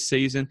for us this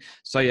season.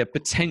 So yeah,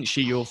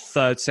 potentially your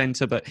third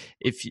center, but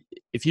if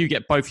you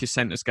get both your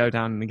centers go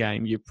down in the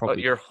game, you're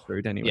probably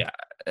screwed anyway. Yeah,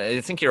 I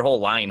think your whole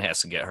line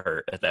has to get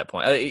hurt at that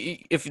point.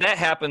 If that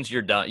happens,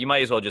 you're done. You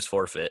might as well just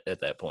forfeit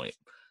at that point.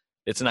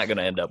 It's not going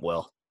to end up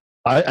well.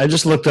 I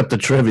just looked up the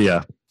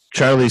trivia.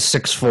 Charlie's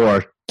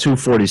 6'4",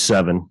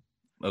 247.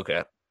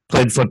 Okay.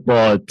 Played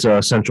football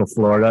at Central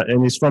Florida,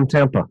 and he's from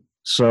Tampa.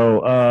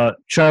 So,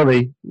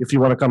 Charlie, if you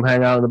want to come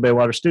hang out in the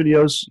Baywater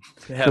Studios,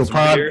 Have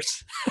some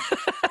beers.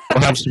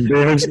 We'll have some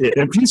beers.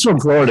 If he's from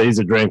Florida, he's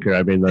a drinker.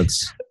 I mean,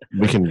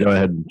 we can go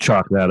ahead and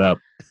chalk that up.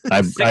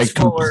 I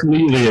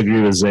completely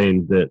agree with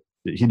Zane that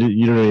you don't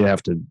even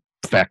have to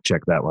fact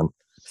check that one.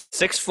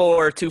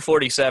 6'4",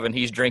 247.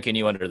 He's drinking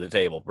you under the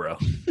table, bro.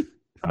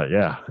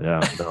 Yeah.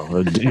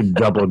 No, he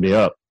doubled me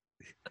up.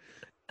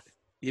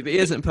 Yeah, but he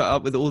hasn't put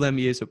up with all them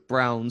years of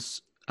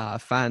Browns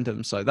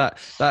fandom, so that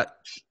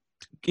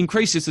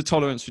increases the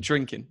tolerance for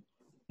drinking.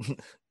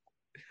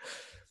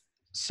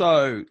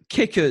 So,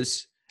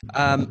 kickers.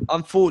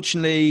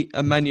 Unfortunately,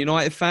 a Man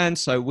United fan,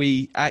 so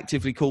we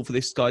actively called for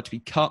this guy to be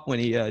cut when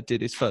he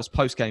did his first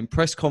post-game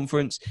press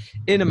conference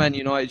in a Man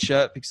United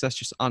shirt because that's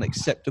just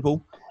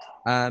unacceptable.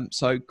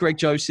 So, Greg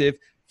Joseph,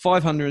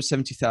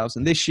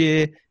 570,000 this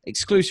year,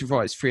 exclusive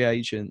rights free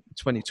agent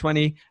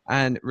 2020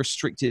 and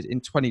restricted in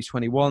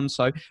 2021.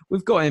 So,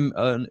 we've got him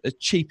on a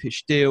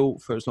cheapish deal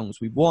for as long as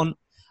we want.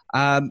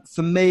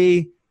 For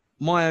me,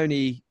 my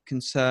only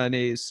concern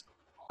is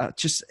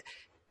just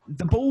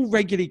the ball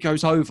regularly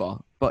goes over,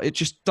 but it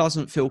just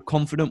doesn't feel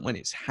confident when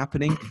it's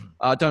happening.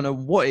 I don't know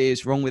what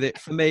is wrong with it.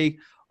 For me,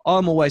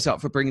 I'm always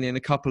up for bringing in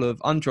a couple of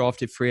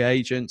undrafted free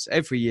agents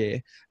every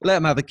year. Let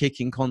them have a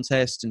kicking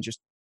contest and just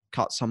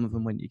cut some of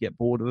them when you get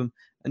bored of them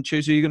and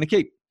choose who you're going to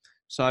keep.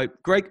 So,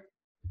 Greg?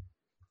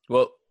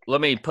 Well,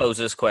 let me pose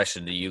this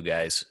question to you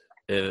guys.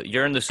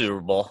 You're in the Super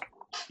Bowl.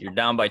 You're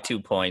down by 2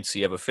 points.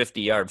 You have a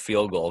 50-yard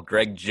field goal.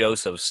 Greg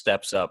Joseph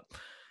steps up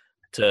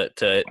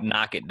to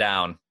knock it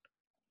down.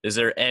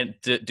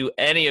 Do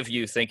any of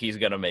you think he's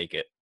going to make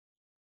it?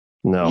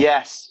 No.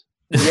 Yes.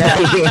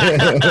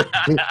 Yes.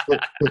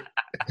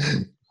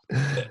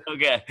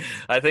 Okay,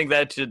 I think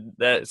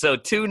so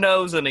 2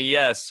 no's and a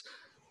yes,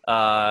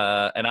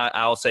 and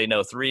I'll say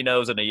no. 3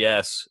 no's and a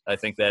yes. I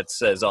think that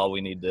says all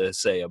we need to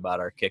say about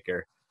our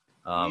kicker.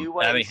 You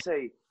wait and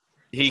see.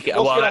 That's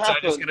gonna what I was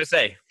happen? just gonna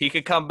say. He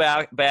could come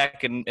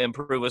back and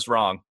prove us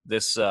wrong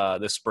this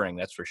spring.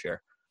 That's for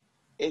sure.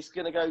 It's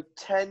going to go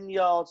 10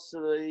 yards to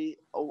the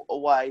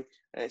away,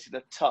 and it's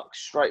going to tuck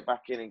straight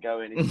back in and go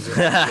in.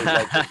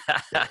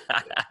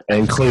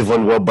 And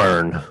Cleveland will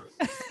burn.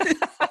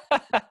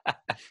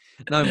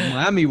 No,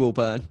 Miami will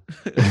burn.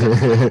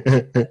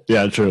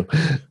 Yeah, true.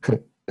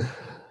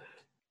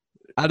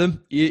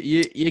 Adam,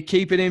 you're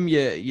keeping him.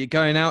 You're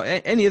going out.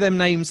 Any of them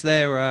names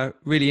there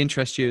really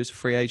interest you as a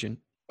free agent?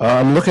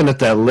 I'm looking at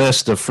that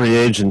list of free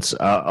agents.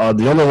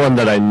 The only one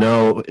that I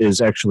know is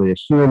actually a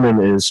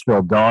human is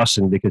Phil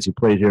Dawson because he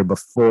played here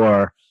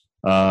before.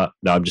 No,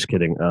 I'm just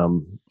kidding.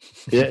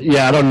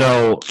 Yeah, I don't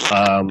know.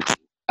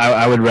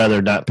 I would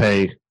rather not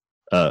pay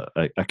a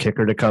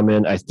kicker to come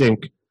in. I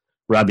think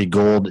Robbie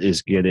Gould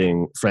is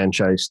getting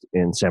franchised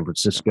in San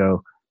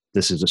Francisco.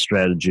 This is a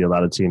strategy a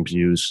lot of teams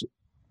use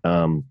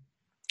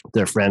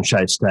their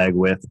franchise tag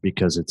with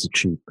because it's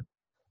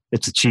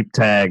a cheap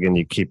tag and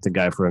you keep the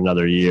guy for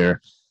another year.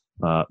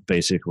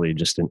 Basically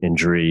just an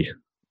injury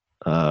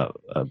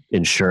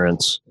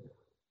insurance.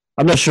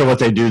 I'm not sure what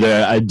they do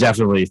there. I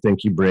definitely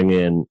think you bring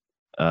in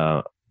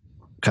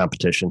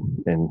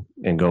competition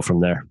and go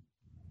from there.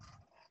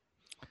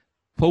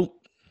 Paul?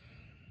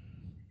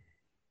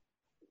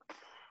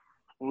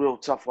 Real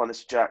tough one,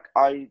 this Jack.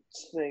 I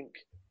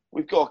think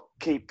we've got to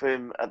keep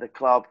him at the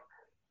club.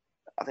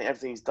 I think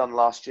everything he's done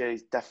last year,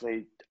 he's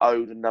definitely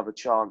owed another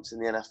chance in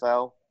the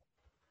NFL.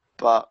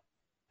 But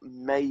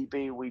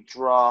maybe we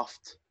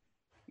draft,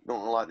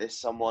 not like this,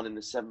 someone in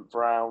the 7th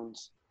round,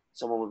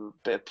 someone with a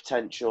bit of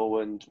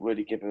potential and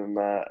really give him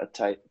a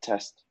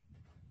test.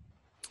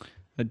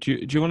 Do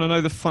you want to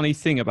know the funny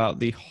thing about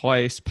the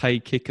highest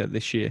paid kicker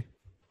this year?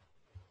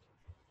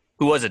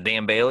 Who was it,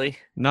 Dan Bailey?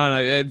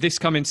 No, this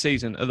coming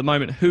season. At the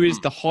moment, who is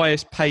the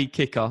highest paid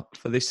kicker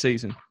for this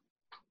season?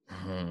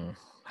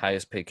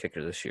 Highest paid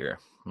kicker this year.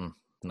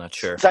 Not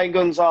sure. Zane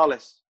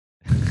Gonzalez.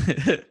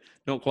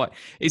 Not quite.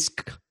 It's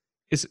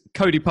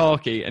Cody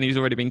Parkey, and he's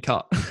already been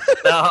cut.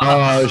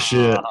 Oh,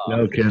 shit.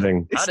 No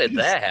kidding. How did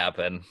that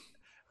happen?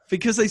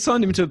 Because they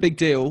signed him to a big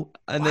deal,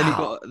 and then he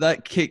got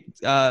that kick,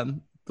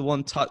 the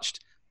one touched,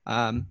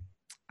 and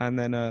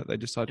then they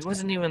decided it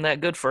wasn't even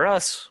that good for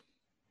us.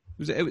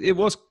 It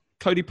was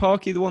Cody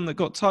Parkey, the one that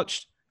got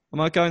touched. Am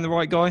I going the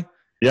right guy?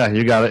 Yeah,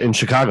 you got it in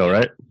Chicago,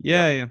 right?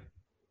 Yeah.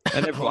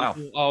 And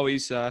everyone thought,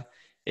 he's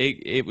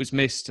it was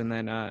missed, and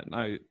then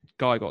no,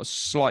 guy got a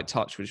slight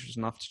touch, which was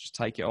enough to just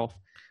take it off.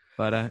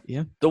 But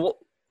yeah.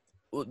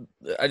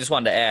 I just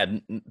wanted to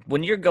add,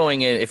 when you're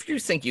going in, if you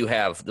think you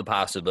have the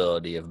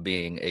possibility of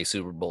being a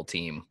Super Bowl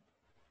team,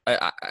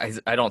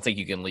 I don't think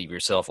you can leave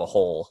yourself a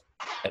hole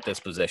at this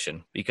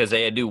position because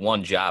they do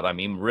one job. I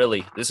mean,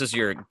 really, this is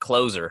your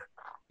closer.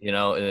 You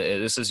know,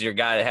 this is your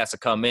guy that has to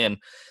come in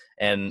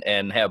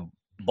and have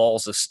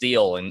balls of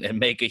steel and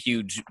make a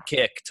huge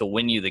kick to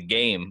win you the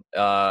game.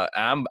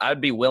 I'd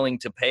be willing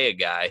to pay a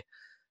guy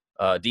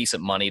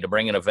decent money to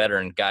bring in a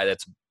veteran guy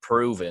that's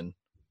proven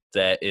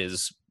that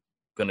is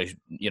going to,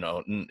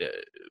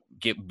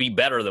 be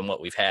better than what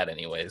we've had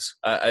anyways.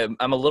 I'm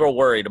a little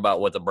worried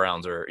about what the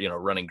Browns are,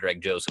 running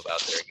Greg Joseph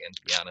out there again,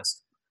 to be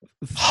honest.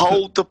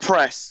 Hold the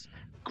press.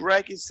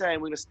 Greg is saying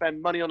we're going to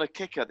spend money on a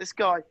kicker. This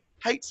guy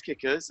hates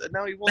kickers, and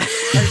now he wants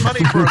to pay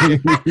money for a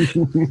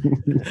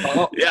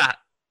kicker. Yeah,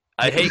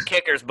 I hate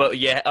kickers, but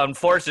yeah,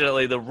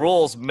 unfortunately, the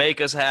rules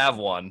make us have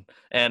one,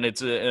 and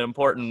it's an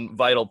important,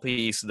 vital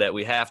piece that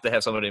we have to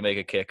have somebody make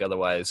a kick.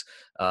 Otherwise,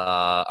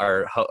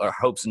 our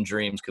hopes and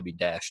dreams could be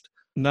dashed.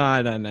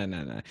 No.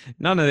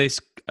 None of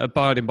this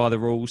abiding by the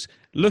rules.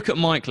 Look at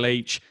Mike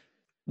Leach.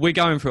 We're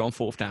going for it on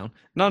 4th down.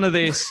 None of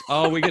this,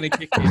 we're going to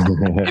kick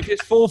it. If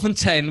it's 4th and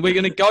 10, we're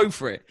going to go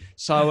for it.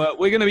 So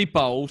we're going to be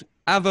bold,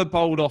 have a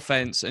bold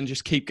offense, and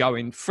just keep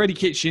going. Freddie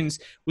Kitchens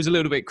was a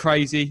little bit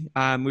crazy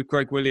with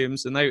Greg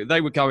Williams, and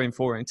they were going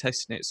for it and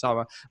testing it.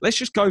 So let's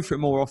just go for it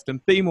more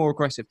often, be more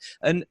aggressive.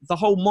 And the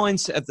whole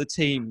mindset of the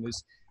team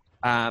was,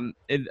 and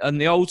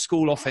the old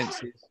school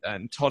offenses,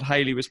 and Todd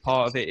Haley was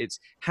part of it, it's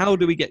how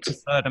do we get to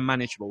 3rd and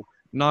manageable?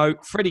 No,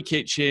 Freddie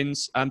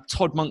Kitchens,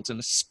 Todd Monkton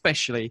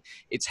especially,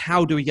 it's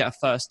how do we get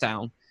a 1st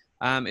down?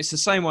 It's the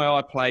same way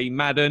I play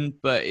Madden,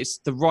 but it's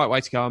the right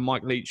way to go, and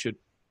Mike Leach should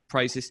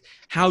praise this.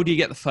 How do you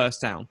get the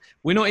 1st down?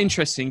 We're not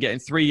interested in getting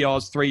 3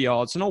 yards,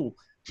 and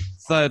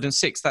 3rd and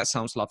 6, that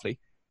sounds lovely.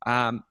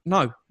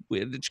 No,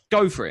 just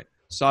go for it.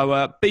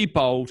 So be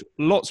bold,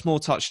 lots more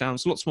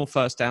touchdowns, lots more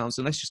 1st downs,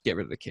 and let's just get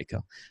rid of the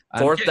kicker.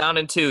 4th down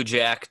and 2,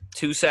 Jack.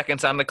 2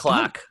 seconds on the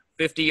clock.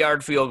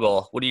 50-yard field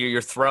goal. What are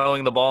you're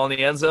throwing the ball in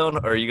the end zone,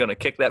 or are you going to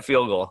kick that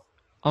field goal?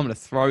 I'm going to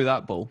throw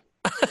that ball.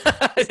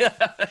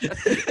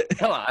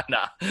 Come on,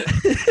 nah.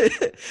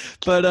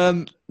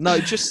 But no,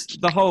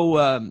 just the whole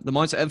the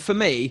mindset. And for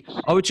me,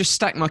 I would just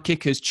stack my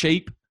kickers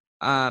cheap,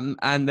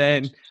 and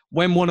then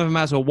when one of them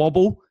has a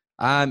wobble,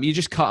 you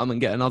just cut them and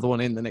get another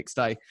one in the next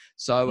day.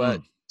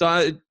 So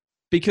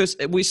because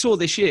we saw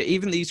this year,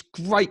 even these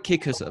great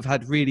kickers that have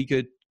had really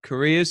good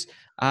careers,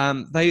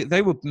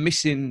 they were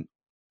missing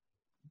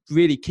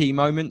really key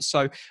moments.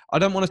 So I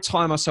don't want to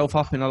tie myself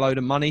up in a load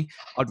of money.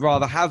 I'd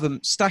rather have them,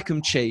 stack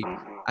them cheap,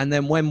 and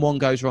then when one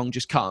goes wrong,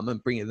 just cut them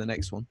and bring in the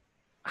next one.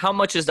 How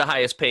much is the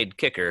highest paid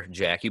kicker,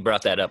 Jack? You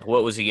brought that up.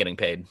 What was he getting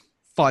paid?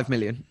 $5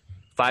 million.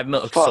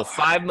 So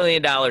 $5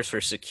 million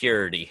for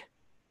security.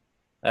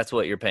 That's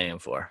what you're paying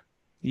for.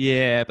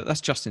 Yeah, but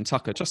that's Justin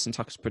Tucker. Justin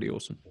Tucker's pretty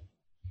awesome.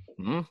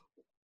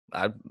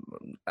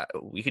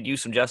 We could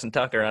use some Justin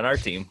Tucker on our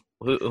team.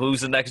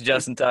 Who's the next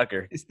Justin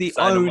Tucker? It's the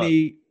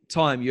only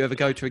time you ever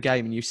go to a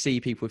game and you see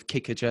people with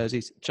kicker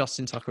jerseys.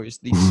 Justin Tucker is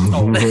the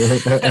sole.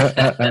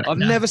 I've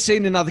never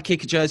seen another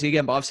kicker jersey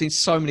again, but I've seen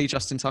so many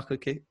Justin Tucker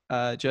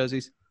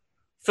jerseys.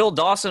 Phil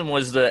Dawson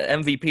was the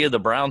MVP of the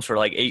Browns for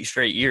like 8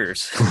 straight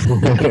years.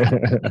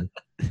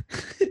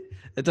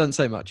 It doesn't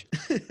say much.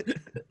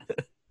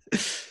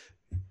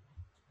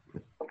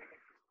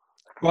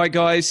 Right,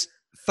 guys.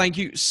 Thank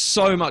you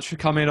so much for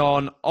coming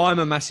on. I'm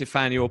a massive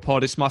fan of your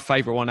pod. It's my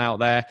favorite one out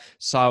there.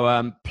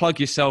 So plug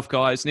yourself,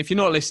 guys. And if you're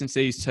not listening to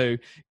these two,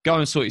 go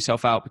and sort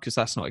yourself out because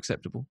that's not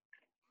acceptable.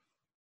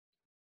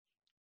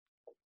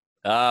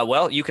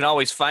 Well, you can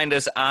always find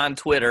us on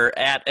Twitter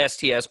at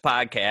STS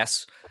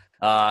Podcasts.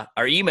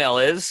 Our email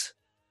is...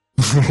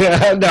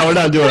 No, we're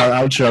not doing our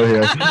outro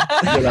here.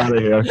 Get out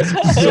of here.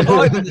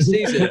 Surviving the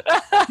season.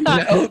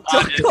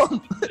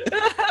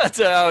 That's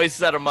how I always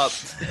set them up.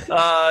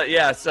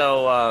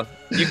 So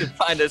you can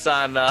find us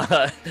on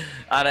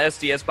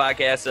STS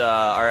Podcasts.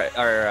 Our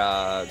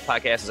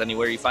podcast is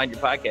anywhere you find your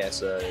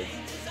podcasts.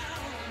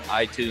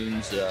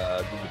 iTunes,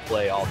 Google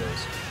Play, all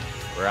those.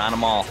 We're on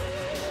them all.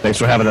 Thanks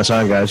for having us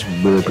on, guys.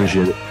 Really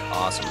appreciate it.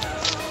 Awesome.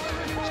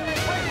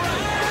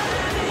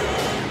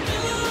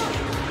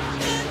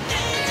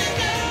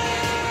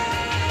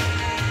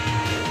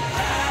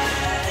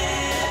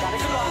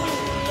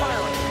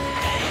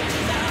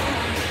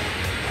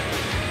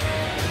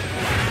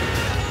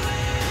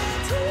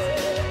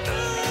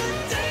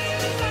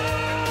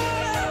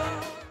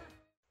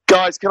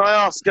 Guys, can I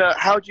ask,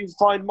 how do you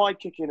find my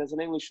kicking as an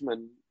Englishman?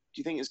 Do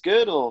you think it's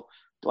good, or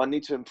do I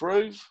need to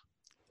improve?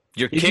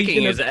 Your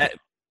kicking is at...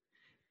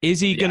 Is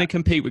he going to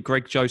compete with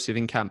Greg Joseph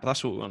in camp?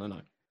 That's what we want to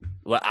know.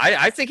 Well,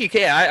 I think he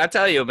can. I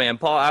tell you, man,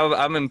 Paul.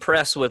 I'm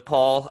impressed with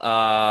Paul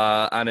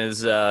on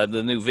his the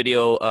new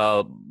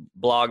video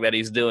blog that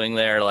he's doing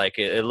there. Like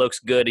it looks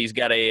good. He's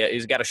got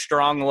a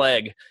strong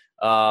leg.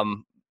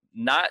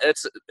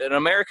 It's an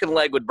American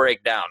leg would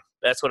break down.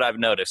 That's what I've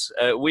noticed.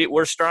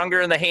 We're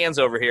stronger in the hands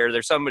over here.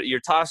 There's somebody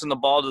you're tossing the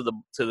ball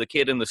to the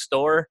kid in the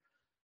store.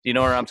 Do you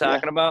know what I'm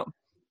talking about?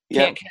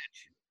 Can't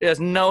catch. He has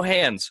no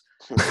hands.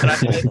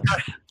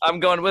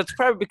 I'm going, well, it's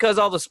probably because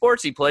all the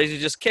sports he plays,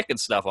 he's just kicking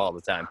stuff all the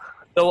time.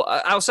 So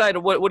outside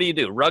of what do you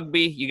do?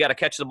 Rugby, you got to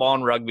catch the ball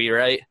in rugby,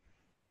 right?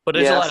 But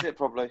there's that's it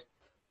probably.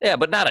 Yeah,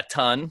 but not a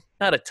ton.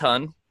 Not a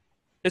ton.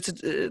 It's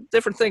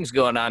different things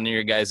going on in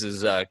your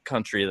guys'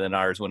 country than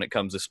ours when it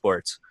comes to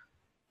sports.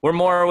 We're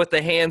more with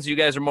the hands. You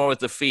guys are more with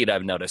the feet,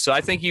 I've noticed. So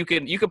I think you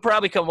could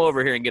probably come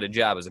over here and get a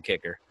job as a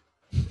kicker.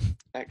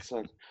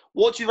 Excellent.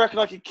 What do you reckon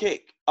I could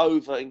kick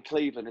over in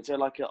Cleveland? Is there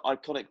like an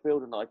iconic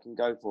building that I can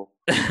go for?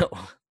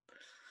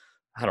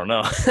 I don't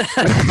know.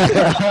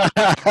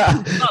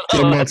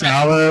 The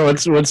tower.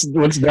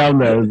 What's down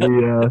there?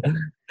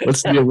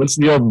 What's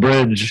the old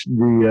bridge?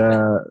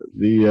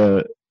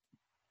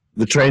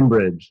 The train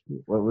bridge.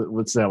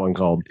 What's that one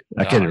called?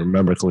 I can't even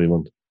remember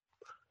Cleveland.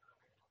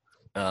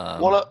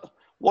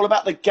 What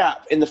about the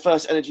gap in the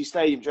First Energy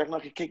Stadium? Do you reckon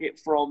I could kick it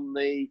from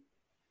the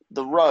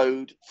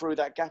road through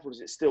that gap, or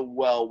is it still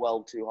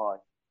well too high?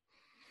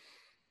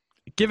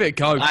 Give it a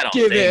go.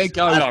 Give it a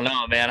go. I don't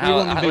know, man.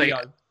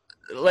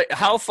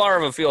 How far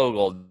of a field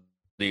goal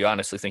do you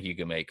honestly think you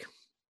can make?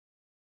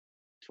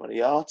 20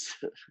 yards.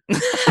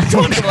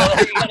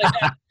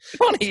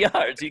 20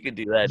 yards. You can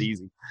do that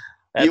easy.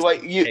 You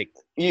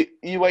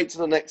wait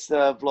till the next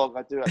vlog.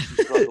 I do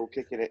actually struggle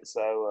kicking it,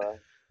 so.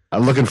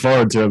 I'm looking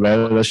forward to it,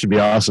 man. That should be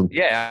awesome.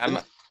 Yeah,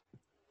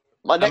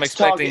 I'm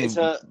expecting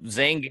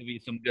Zane give you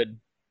some good.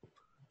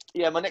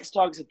 Yeah, my next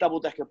target's a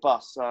double-decker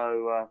bus,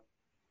 so.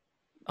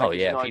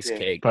 Piece of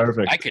cake.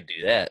 Perfect. I could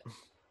do that.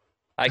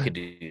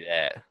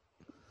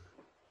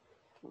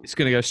 It's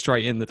going to go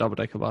straight in the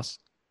double-decker bus.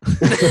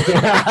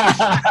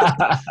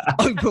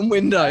 Open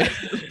window,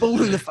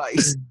 ball in the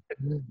face.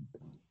 Well,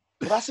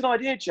 that's an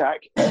idea,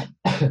 Jack.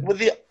 With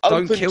the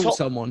Don't kill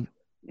someone.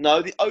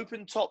 No, the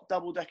open top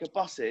double-decker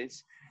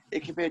buses,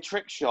 it could be a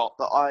trick shot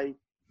that I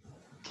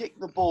kick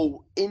the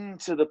ball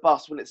into the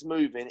bus when it's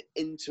moving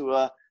into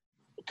a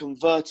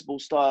convertible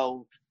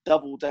style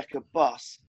double-decker bus